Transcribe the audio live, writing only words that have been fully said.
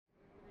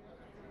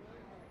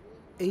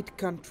8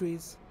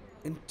 countries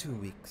in 2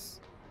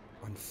 weeks,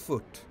 on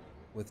foot,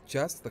 with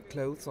just the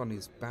clothes on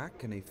his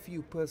back and a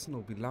few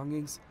personal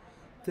belongings.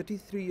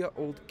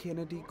 33-year-old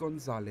Kennedy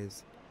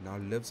Gonzalez now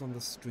lives on the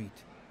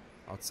street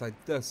outside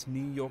this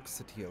New York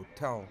City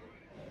hotel.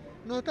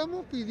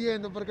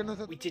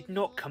 We did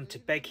not come to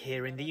beg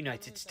here in the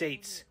United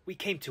States. We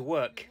came to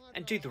work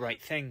and do the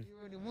right thing.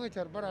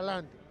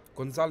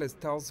 Gonzalez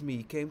tells me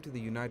he came to the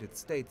United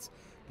States,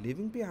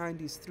 leaving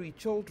behind his 3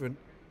 children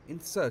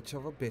in search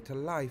of a better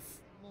life.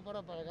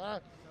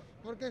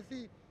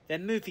 They're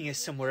moving us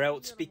somewhere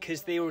else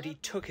because they already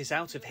took us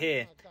out of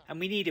here, and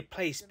we need a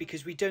place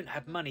because we don't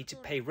have money to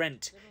pay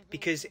rent,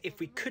 because if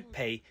we could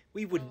pay,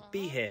 we wouldn't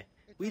be here.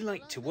 We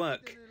like to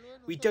work.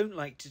 We don't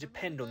like to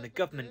depend on the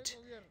government.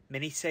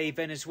 Many say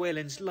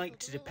Venezuelans like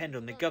to depend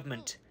on the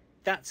government.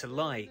 That's a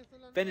lie.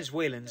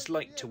 Venezuelans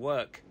like to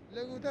work.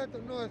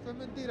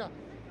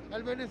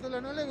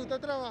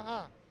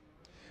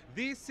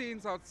 These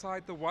scenes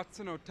outside the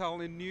Watson Hotel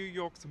in New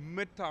York's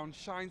Midtown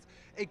shines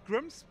a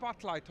grim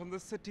spotlight on the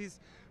city's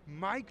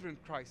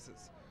migrant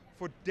crisis.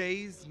 For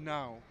days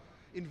now,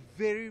 in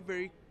very,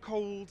 very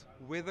cold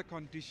weather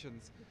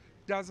conditions,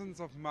 dozens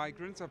of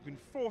migrants have been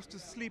forced to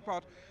sleep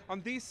out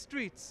on these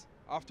streets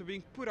after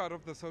being put out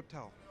of this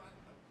hotel.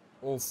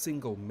 All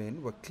single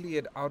men were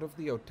cleared out of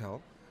the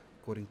hotel,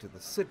 according to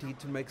the city,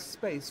 to make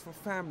space for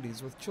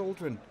families with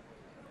children.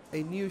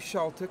 A new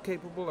shelter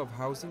capable of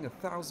housing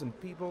 1,000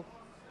 people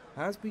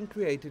has been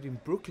created in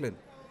Brooklyn,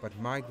 but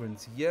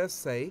migrants here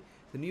say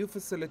the new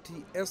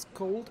facility is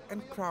cold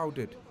and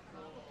crowded.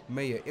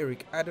 Mayor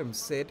Eric Adams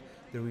said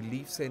the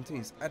relief center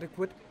is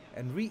adequate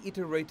and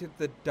reiterated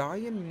the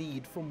dire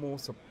need for more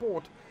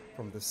support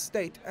from the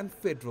state and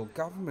federal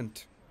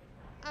government.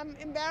 I'm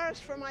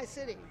embarrassed for my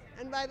city.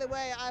 And by the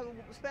way, I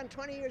spent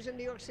 20 years in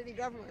New York City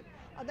government.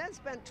 I then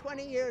spent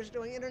 20 years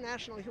doing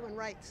international human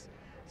rights.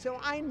 So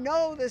I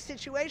know the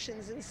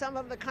situations in some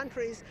of the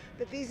countries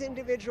that these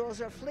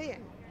individuals are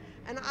fleeing.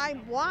 And I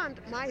want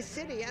my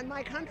city and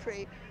my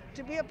country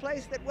to be a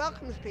place that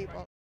welcomes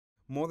people.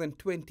 More than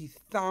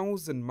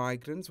 20,000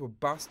 migrants were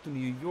bused to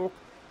New York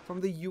from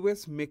the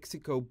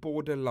US-Mexico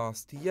border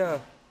last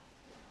year.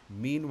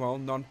 Meanwhile,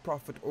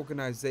 non-profit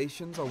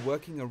organizations are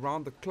working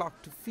around the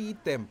clock to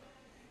feed them.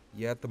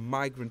 Here at the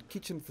migrant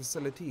kitchen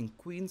facility in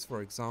Queens,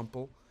 for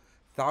example,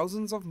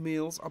 thousands of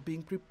meals are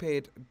being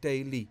prepared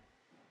daily.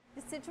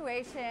 The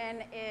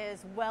situation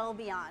is well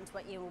beyond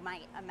what you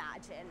might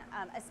imagine,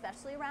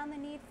 especially around the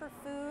need for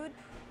food.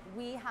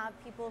 We have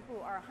people who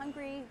are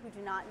hungry, who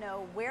do not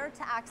know where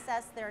to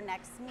access their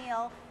next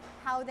meal,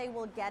 how they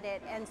will get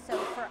it. And so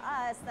for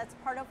us, that's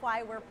part of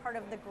why we're part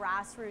of the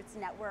grassroots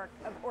network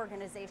of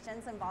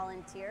organizations and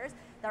volunteers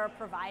that are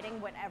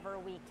providing whatever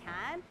we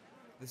can.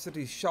 The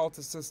city's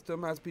shelter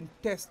system has been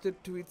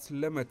tested to its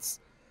limits.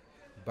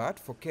 But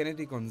for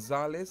Kennedy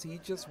Gonzalez, he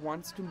just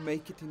wants to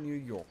make it in New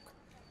York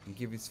and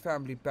give his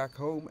family back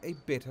home a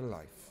better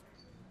life.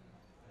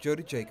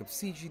 Jody,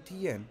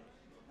 CGTN,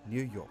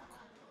 New York.